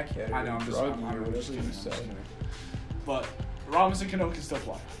a crackhead. I know, I'm just whatever just you kidding. say. But Robinson Cano can still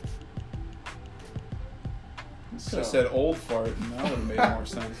play. Could have said old fart, and that would have made more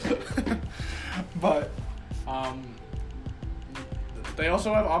sense. But they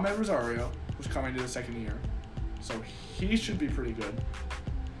also have Ahmed Rosario, who's coming to the second year, so he should be pretty good.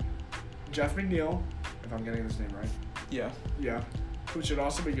 Jeff McNeil, if I'm getting this name right. Yeah. Who should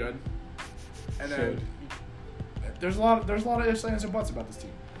also be good. And then there's a lot of ifs, ands, and buts about this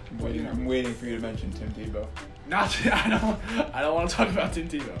team. Well, you know. I'm waiting for you to mention Tim Tebow. I don't want to talk about Tim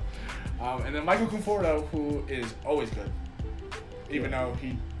Tebow. And then Michael Conforto, who is always good, even though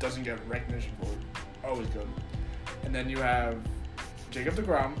he doesn't get recognition for it. Always good. And then you have Jacob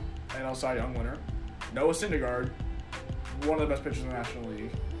deGrom, NL Cy Young winner. Noah Syndergaard, one of the best pitchers in the National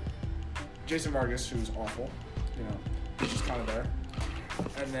League. Jason Vargas, who's awful. You know, he's just kind of there.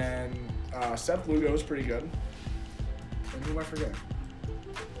 And then Seth Lugo is pretty good. And who am I forgetting?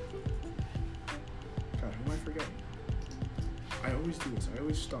 God, who am I forgetting? I always do this. I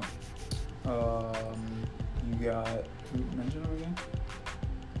always stump. You got who mention him again?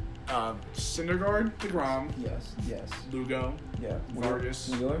 Syndergaard, deGrom, Yes. Lugo, Yeah. Vargas,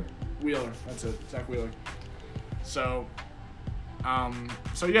 Wheeler. That's it. Zach Wheeler. So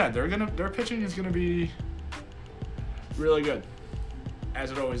yeah, their pitching is gonna be really good,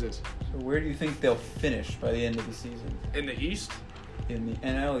 as it always is. So where do you think they'll finish by the end of the season? In the East, In the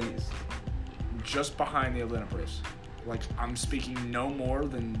NL East. just behind the Atlanta Braves. Like, I'm speaking no more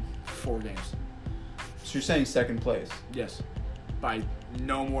than 4 games. So you're saying second place? Yes, by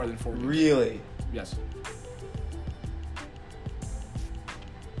no more than 4 games. Really? Yes.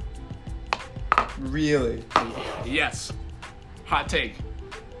 Really? Yes. Hot take.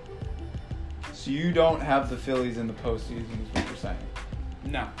 So you don't have the Phillies in the postseason, is what you're saying?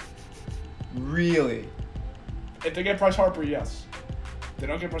 No. Really? If they get Bryce Harper, yes. If they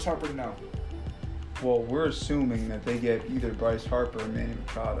don't get Bryce Harper, no. Well, we're assuming that they get either Bryce Harper or Manny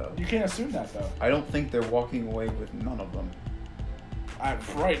Machado. You can't assume that, though. I don't think they're walking away with none of them.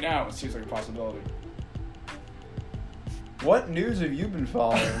 Right now, it seems like a possibility. What news have you been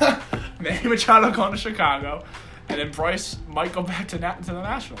following? Manny Machado going to Chicago, and then Bryce might go back to the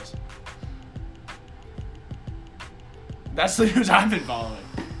Nationals. That's the news I've been following.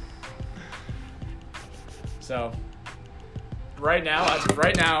 So, right now,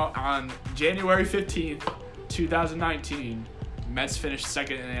 on January 15th, 2019, Mets finished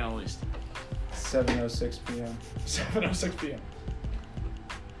second in the NL East. 7:06 p.m. 7:06 p.m.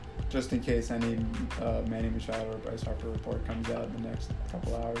 Just in case any Manny Machado or Bryce Harper report comes out in the next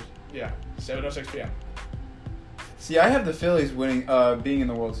couple hours. Yeah, 7:06 p.m. See, I have the Phillies winning, being in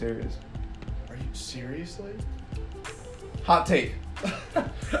the World Series. Are you seriously? Hot take.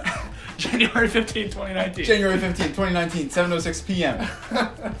 January 15th, 2019. January 15th, 2019, 7:06 p.m.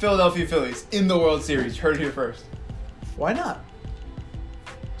 Philadelphia Phillies in the World Series. Heard it here first. Why not?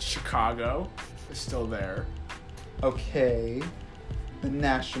 Chicago is still there. Okay. The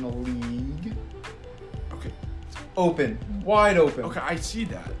National League. Okay. Open. Wide open. Okay, I see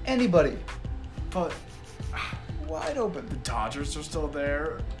that. Anybody. But Wide open. the Dodgers are still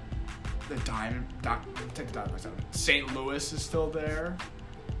there. The take the Diamondbacks out. St. Louis is still there.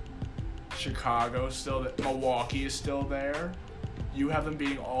 Chicago is still there. Milwaukee is still there. You have them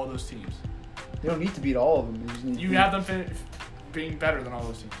beating all those teams. You don't need to beat all of them. You just need to You beat- have them being better than all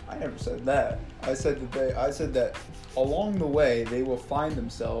those teams. I never said that. I said that along the way they will find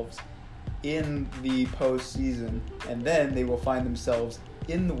themselves in the postseason, and then they will find themselves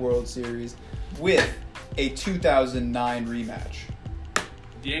in the World Series with a 2009 rematch.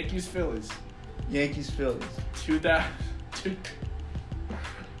 Yankees-Phillies. Yankees-Phillies.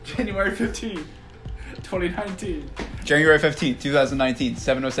 January 15th, 2019. January 15th, 2019,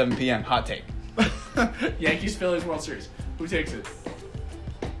 7:07 p.m. Hot take. Yankees-Phillies World Series. Who takes it?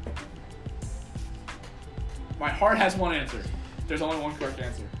 My heart has one answer. There's only one correct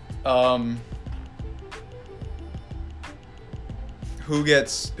answer. Hold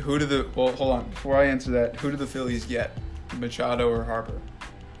on. Before I answer that, who do the Phillies get? Machado or Harper?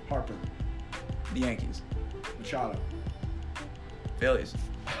 Harper. The Yankees. Machado. Phillies.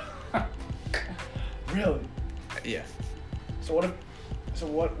 Really? Yeah. So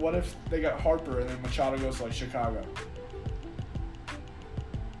what if they got Harper and then Machado goes to like Chicago?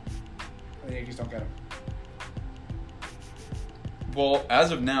 And the Yankees don't get him. Well,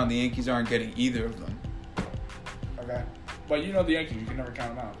 as of now, the Yankees aren't getting either of them. Okay. But you know the Yankees, you can never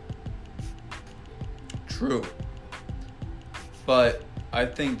count them out. True. But I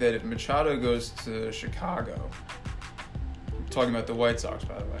think that if Machado goes to Chicago, we're talking about the White Sox,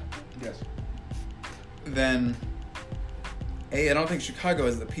 by the way, Yes. then I don't think Chicago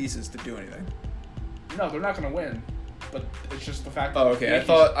has the pieces to do anything. No, they're not going to win. But it's just the fact that Oh, okay. the Yankees...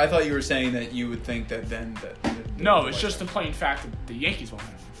 I thought you were saying that you would think that then No, it's just the plain fact that the Yankees won't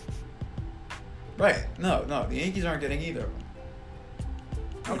have him. Right. No, the Yankees aren't getting either of them.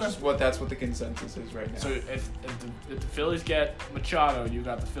 Okay. That's what the consensus is right now. So if the Phillies get Machado, you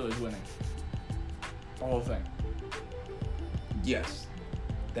got the Phillies winning. The whole thing. Yes.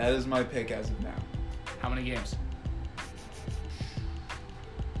 That is my pick as of now. How many games?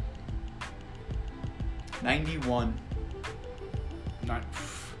 91. Not.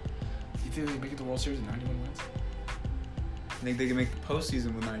 You think they can make it to the World Series with 91 wins? I think they can make the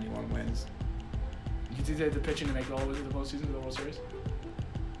postseason with 91 wins. You think they have the pitching to make it all the way to the postseason of the World Series?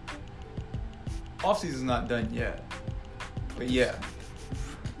 Offseason's not done yet. But yeah.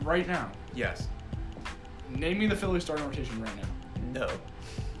 Right now. Yes. Name me the Phillies starting rotation right now. No.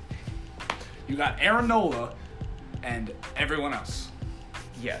 You got Aaron Nola and everyone else.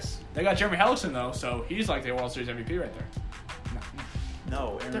 Yes. They got Jeremy Hellickson, though, so he's like the World Series MVP right there.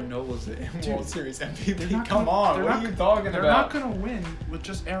 No, Aaron Nola's the World Series They're MVP. not Come gonna- on, they're what not- are you talking They're about? not going to win with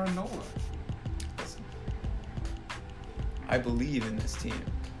just Aaron Nola. Listen, I believe in this team.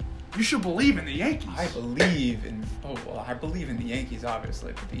 You should believe in the Yankees. I believe in... Oh, well, I believe in the Yankees,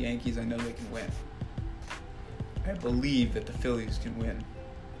 obviously. But the Yankees, I know they can win. I believe that the Phillies can win.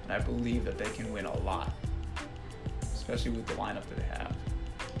 And I believe that they can win a lot. Especially with the lineup that they have.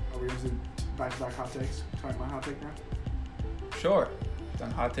 Are we going to do back-to-back hot takes? Talk my hot take now? Sure.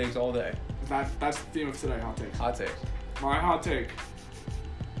 Done hot takes all day. That's the theme of today, hot takes. Hot takes. My hot take.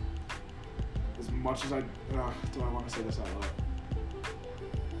 As much as I... do I want to say this out loud?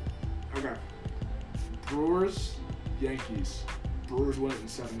 Okay. Brewers, Yankees. Brewers win it in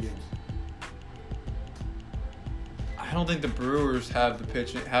 7 games. I don't think the Brewers have the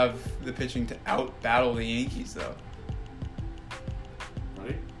pitching to out battle the Yankees though.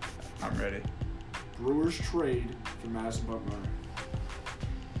 Ready? I'm ready. Brewers trade for Madison Bumgarner.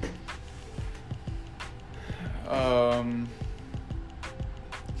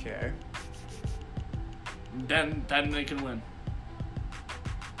 Okay. Then they can win.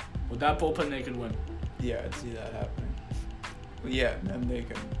 With that bullpen, they can win. Yeah, I'd see that happening. But yeah, then they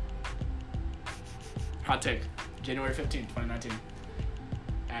can. Hot take. January 15th, 2019.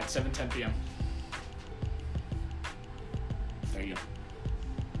 At 7:10 p.m. There you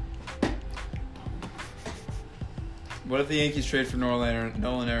go. What if the Yankees trade for Nolan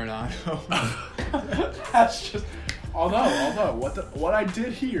Arenado? That's just... Although, what I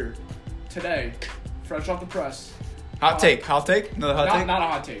did here today, fresh off the press... Hot take. Another hot take? Not a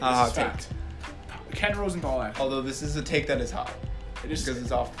hot take. This hot is take. fact. Ken Rosenthal actually. Although this is a take that is hot. It is, Because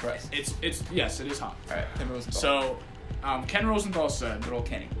it's off the press. Yes, it is hot. Alright, Ken Rosenthal. So, Ken Rosenthal said Good old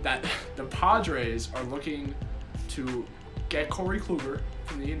Kenny. that the Padres are looking to get Corey Kluber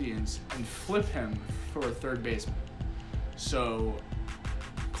from the Indians and flip him for a third baseman. So,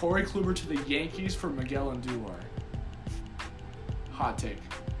 Corey Kluber to the Yankees for Miguel Andujar. Hot take.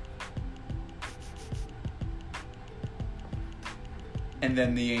 And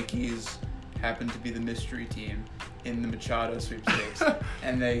then the Yankees happen to be the mystery team in the Machado sweepstakes.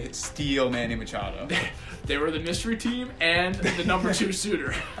 And they steal Manny Machado. They were the mystery team and the number 2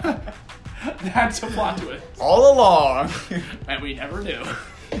 suitor. That's a plot twist. All along. And we never knew.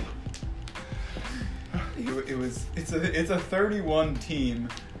 It's a 31 team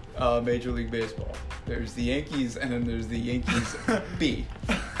Major League Baseball. There's the Yankees and then there's the Yankees B.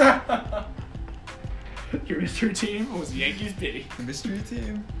 Your mystery team was Yankees B. The mystery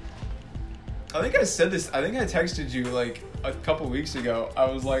team. I think I said this. I think I texted you like a couple weeks ago. I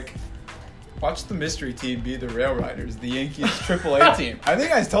was like, watch the mystery team be the Rail Riders, the Yankees AAA team. I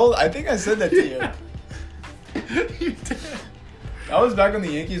think I said that to you. You did. That was back when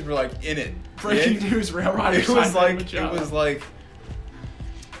the Yankees were like in it. Breaking news, Rail Riders. It was signed like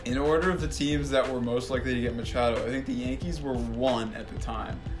in order of the teams that were most likely to get Machado, I think the Yankees were 1 at the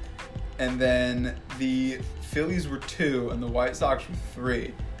time. And then the Phillies were 2 and the White Sox were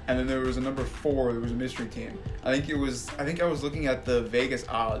 3. And then there was a number 4, there was a mystery team. I think I was looking at the Vegas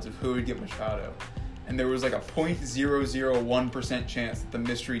odds of who would get Machado. And there was like a 0.001% chance that the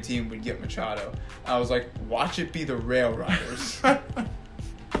mystery team would get Machado. I was like, watch it be the Rail Riders.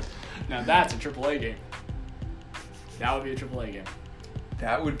 Now that's a AAA game. That would be a AAA game.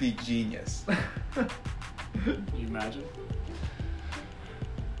 That would be genius. Can you imagine?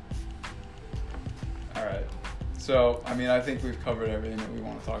 All right. So, I mean, I think we've covered everything that we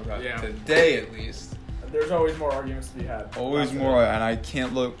want to talk about Yeah. today, at least. There's always more arguments to be had. Always more, and I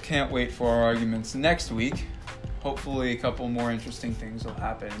can't wait for our arguments next week. Hopefully, a couple more interesting things will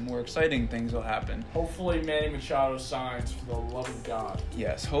happen. More exciting things will happen. Hopefully Manny Machado signs for the love of God.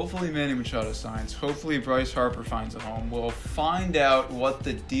 Yes, hopefully Manny Machado signs. Hopefully Bryce Harper finds a home. We'll find out what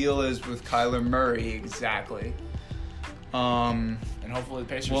the deal is with Kyler Murray exactly. And hopefully the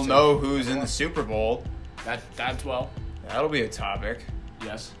Pacers We'll too. know who's in the Super Bowl. That's well. That'll be a topic.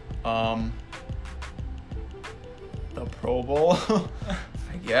 Yes. The Pro Bowl,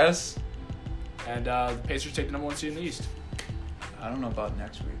 I guess. And the Pacers take the number 1 seed in the East. I don't know about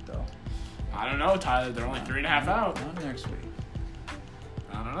next week though. I don't know, Tyler. They're only 3.5 out. Not next week.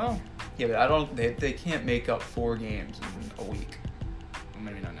 I don't know. Yeah, but I don't. They can't make up 4 games in a week. Well,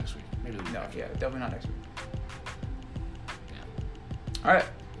 maybe not next week. Maybe the week No, after. yeah, definitely not next week. Yeah. All right.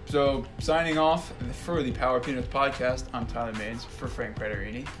 So signing off for the Power Peanuts podcast, I'm Tyler Maines for Frank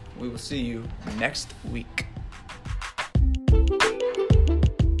Prederini. We will see you next week.